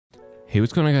Hey,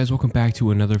 what's going on, guys? Welcome back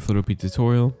to another Photopea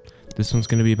tutorial. This one's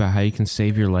going to be about how you can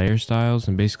save your layer styles,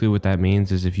 and basically what that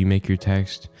means is if you make your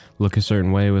text look a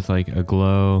certain way with like a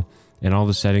glow and all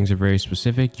the settings are very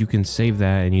specific, you can save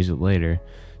that and use it later.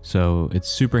 So it's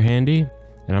super handy, and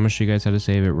I'm going to show you guys how to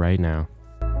save it right now.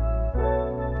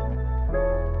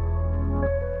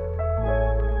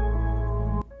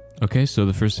 Okay, so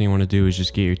the first thing you want to do is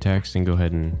just get your text and go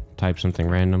ahead and type something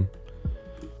random.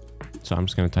 So I'm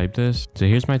just going to type this. So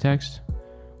here's my text.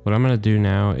 What I'm going to do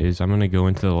now is I'm going to go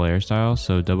into the layer style.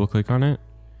 So double click on it.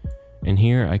 And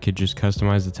here I could just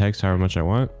customize the text however much I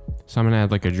want. So I'm going to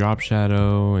add like a drop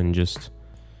shadow and just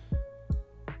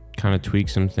kind of tweak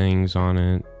some things on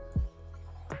it.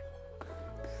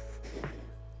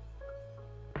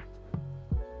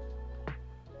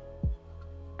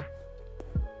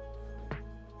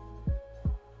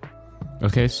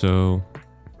 Okay, so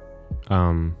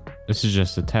this is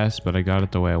just a test, but I got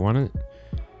it the way I want it.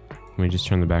 Let me just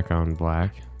turn the background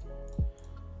black.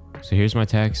 So here's my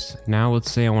text. Now let's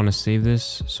say I want to save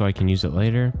this so I can use it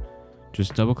later.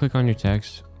 Just double click on your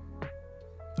text.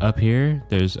 Up here,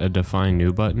 there's a define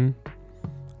new button.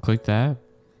 Click that,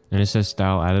 and it says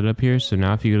style added up here. So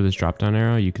now if you go to this drop down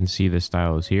arrow, you can see the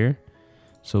style is here.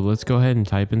 So let's go ahead and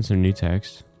type in some new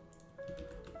text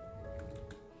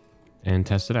and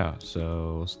test it out.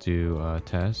 So let's do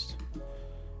test.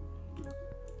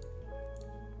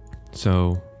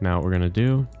 So now what we're gonna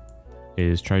do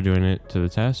is try doing it to the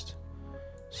test.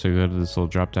 So go to this little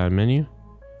drop down menu,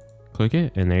 click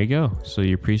it, and there you go. So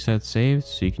your preset's saved,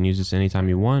 so you can use this anytime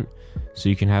you want, so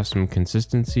you can have some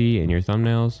consistency in your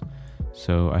thumbnails.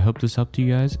 So I hope this helped you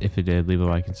guys. If it did, leave a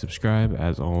like and subscribe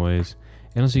as always,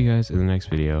 and I'll see you guys in the next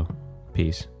video.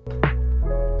 Peace.